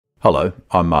Hello,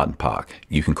 I'm Martin Park.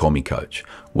 You can call me Coach.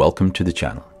 Welcome to the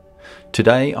channel.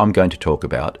 Today I'm going to talk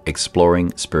about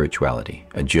exploring spirituality,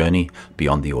 a journey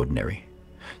beyond the ordinary.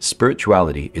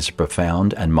 Spirituality is a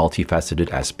profound and multifaceted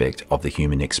aspect of the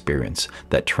human experience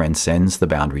that transcends the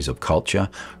boundaries of culture,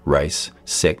 race,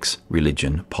 sex,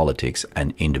 religion, politics,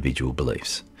 and individual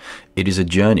beliefs. It is a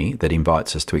journey that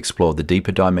invites us to explore the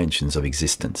deeper dimensions of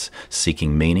existence,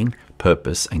 seeking meaning,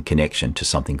 purpose, and connection to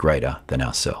something greater than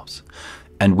ourselves.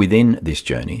 And within this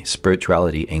journey,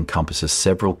 spirituality encompasses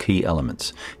several key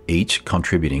elements, each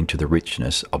contributing to the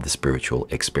richness of the spiritual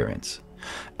experience.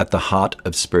 At the heart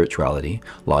of spirituality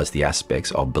lies the aspects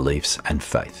of beliefs and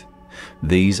faith.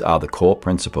 These are the core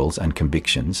principles and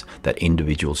convictions that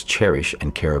individuals cherish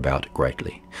and care about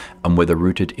greatly. And whether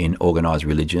rooted in organized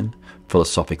religion,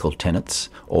 philosophical tenets,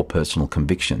 or personal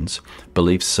convictions,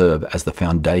 beliefs serve as the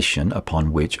foundation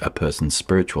upon which a person's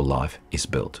spiritual life is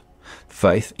built.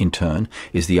 Faith, in turn,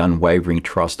 is the unwavering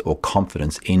trust or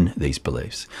confidence in these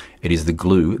beliefs. It is the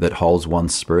glue that holds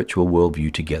one's spiritual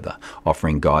worldview together,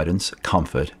 offering guidance,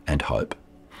 comfort, and hope.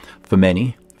 For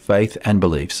many, faith and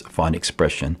beliefs find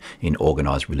expression in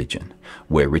organized religion,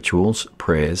 where rituals,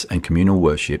 prayers, and communal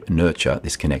worship nurture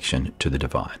this connection to the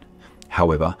divine.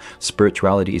 However,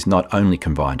 spirituality is not only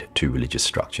confined to religious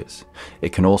structures.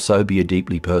 It can also be a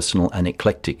deeply personal and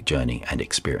eclectic journey and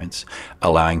experience,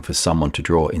 allowing for someone to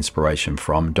draw inspiration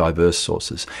from diverse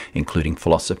sources, including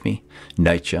philosophy,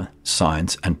 nature,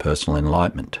 science, and personal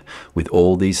enlightenment, with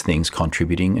all these things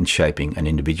contributing and shaping an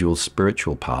individual's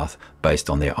spiritual path based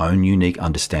on their own unique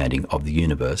understanding of the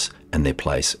universe and their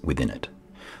place within it.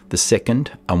 The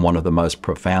second, and one of the most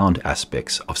profound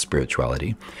aspects of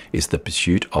spirituality, is the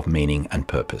pursuit of meaning and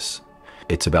purpose.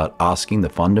 It's about asking the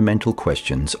fundamental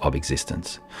questions of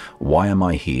existence. Why am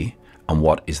I here, and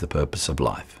what is the purpose of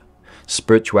life?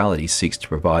 Spirituality seeks to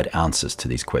provide answers to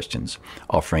these questions,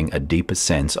 offering a deeper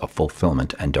sense of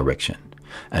fulfillment and direction.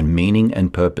 And meaning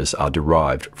and purpose are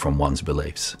derived from one's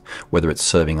beliefs, whether it's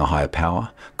serving a higher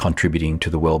power, contributing to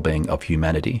the well-being of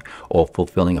humanity, or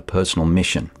fulfilling a personal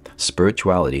mission.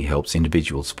 Spirituality helps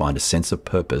individuals find a sense of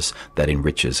purpose that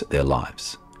enriches their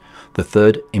lives. The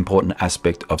third important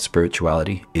aspect of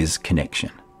spirituality is connection,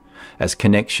 as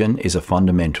connection is a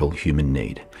fundamental human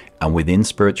need, and within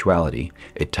spirituality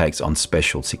it takes on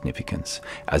special significance,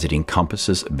 as it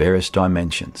encompasses various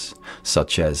dimensions,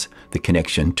 such as the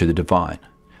connection to the divine.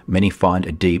 Many find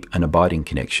a deep and abiding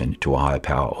connection to a higher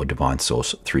power or divine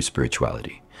source through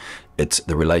spirituality. It's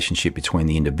the relationship between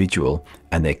the individual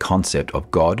and their concept of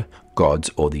God,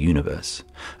 gods, or the universe.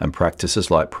 And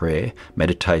practices like prayer,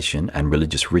 meditation, and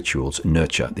religious rituals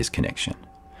nurture this connection.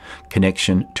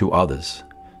 Connection to others.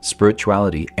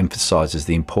 Spirituality emphasizes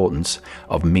the importance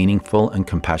of meaningful and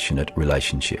compassionate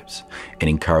relationships. It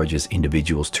encourages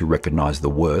individuals to recognize the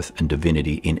worth and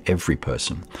divinity in every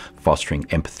person, fostering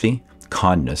empathy,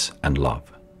 kindness, and love.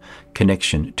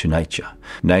 Connection to nature.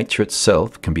 Nature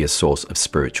itself can be a source of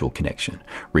spiritual connection,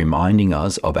 reminding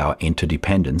us of our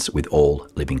interdependence with all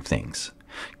living things.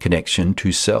 Connection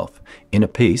to self. Inner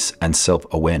peace and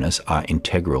self-awareness are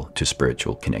integral to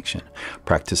spiritual connection.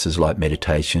 Practices like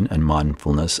meditation and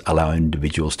mindfulness allow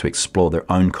individuals to explore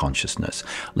their own consciousness,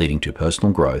 leading to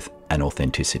personal growth and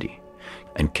authenticity.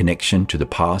 And connection to the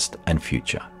past and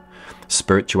future.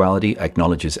 Spirituality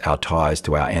acknowledges our ties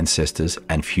to our ancestors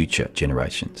and future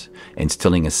generations,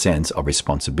 instilling a sense of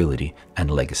responsibility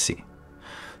and legacy.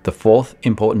 The fourth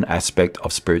important aspect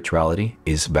of spirituality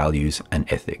is values and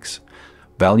ethics.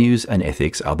 Values and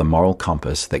ethics are the moral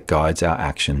compass that guides our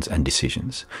actions and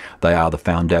decisions. They are the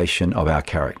foundation of our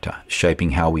character,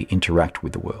 shaping how we interact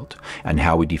with the world and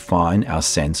how we define our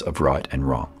sense of right and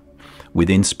wrong.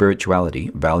 Within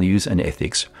spirituality, values and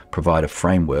ethics provide a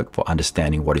framework for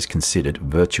understanding what is considered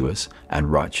virtuous and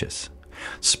righteous.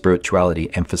 Spirituality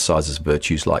emphasizes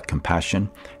virtues like compassion,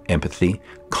 empathy,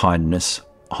 kindness,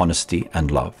 honesty,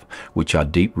 and love, which are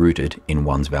deep-rooted in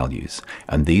one's values.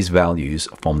 And these values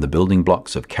form the building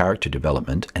blocks of character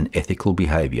development and ethical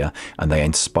behavior, and they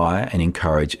inspire and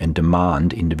encourage and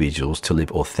demand individuals to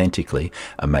live authentically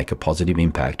and make a positive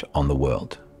impact on the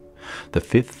world. The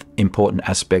fifth important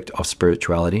aspect of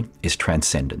spirituality is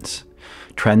transcendence.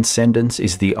 Transcendence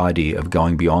is the idea of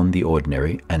going beyond the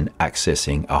ordinary and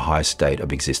accessing a high state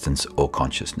of existence or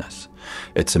consciousness.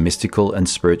 It's a mystical and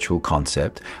spiritual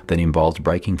concept that involves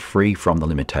breaking free from the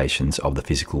limitations of the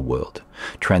physical world.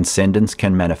 Transcendence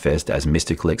can manifest as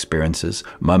mystical experiences,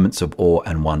 moments of awe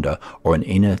and wonder, or an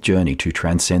inner journey to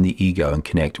transcend the ego and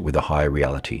connect with a higher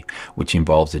reality, which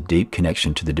involves a deep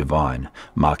connection to the divine,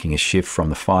 marking a shift from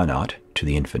the finite to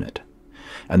the infinite.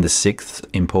 And the sixth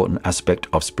important aspect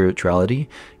of spirituality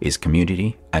is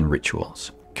community and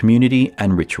rituals. Community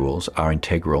and rituals are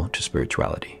integral to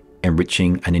spirituality,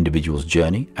 enriching an individual's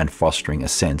journey and fostering a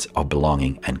sense of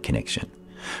belonging and connection.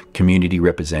 Community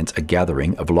represents a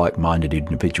gathering of like-minded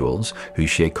individuals who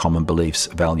share common beliefs,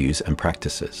 values, and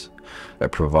practices.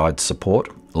 It provides support,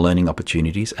 learning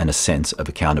opportunities, and a sense of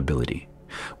accountability,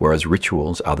 whereas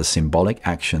rituals are the symbolic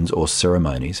actions or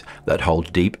ceremonies that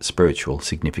hold deep spiritual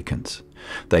significance.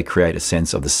 They create a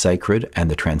sense of the sacred and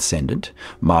the transcendent,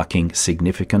 marking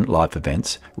significant life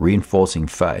events, reinforcing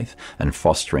faith, and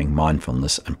fostering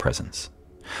mindfulness and presence.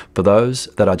 For those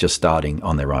that are just starting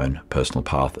on their own personal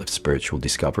path of spiritual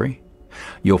discovery,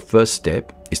 your first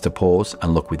step is to pause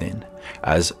and look within,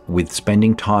 as with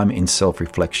spending time in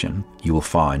self-reflection, you will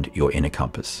find your inner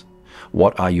compass.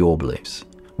 What are your beliefs?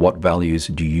 What values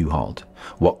do you hold?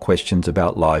 What questions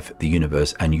about life, the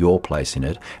universe, and your place in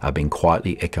it are being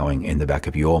quietly echoing in the back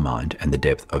of your mind and the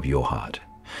depth of your heart?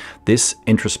 This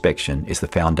introspection is the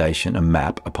foundation and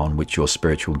map upon which your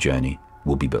spiritual journey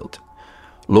will be built.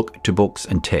 Look to books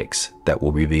and texts that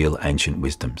will reveal ancient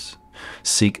wisdoms.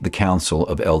 Seek the counsel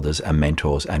of elders and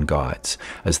mentors and guides,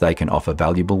 as they can offer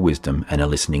valuable wisdom and a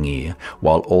listening ear,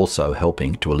 while also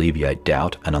helping to alleviate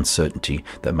doubt and uncertainty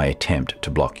that may attempt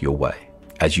to block your way.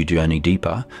 As you journey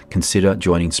deeper, consider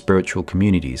joining spiritual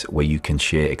communities where you can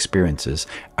share experiences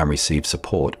and receive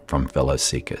support from fellow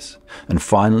seekers. And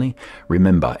finally,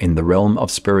 remember, in the realm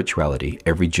of spirituality,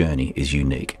 every journey is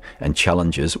unique and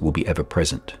challenges will be ever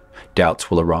present. Doubts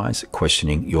will arise,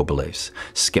 questioning your beliefs.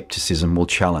 Skepticism will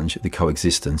challenge the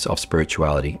coexistence of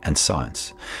spirituality and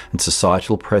science. And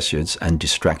societal pressures and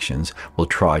distractions will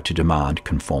try to demand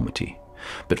conformity.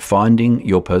 But finding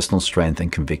your personal strength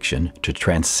and conviction to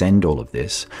transcend all of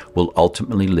this will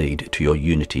ultimately lead to your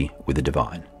unity with the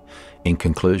divine. In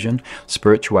conclusion,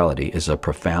 spirituality is a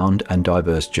profound and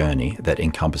diverse journey that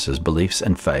encompasses beliefs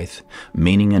and faith,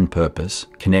 meaning and purpose,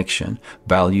 connection,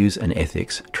 values and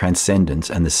ethics,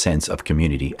 transcendence, and the sense of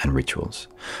community and rituals.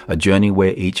 A journey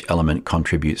where each element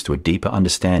contributes to a deeper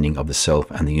understanding of the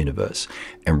self and the universe,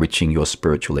 enriching your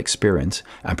spiritual experience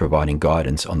and providing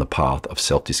guidance on the path of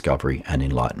self-discovery and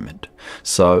enlightenment.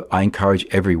 So I encourage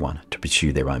everyone to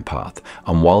pursue their own path,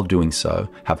 and while doing so,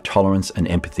 have tolerance and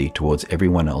empathy towards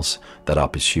everyone else that are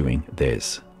pursuing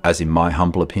theirs. As in my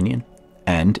humble opinion,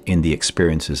 and in the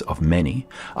experiences of many,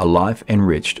 a life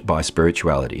enriched by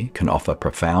spirituality can offer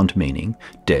profound meaning,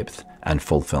 depth, and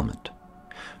fulfillment.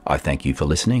 I thank you for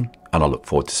listening, and I look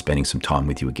forward to spending some time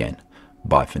with you again.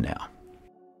 Bye for now.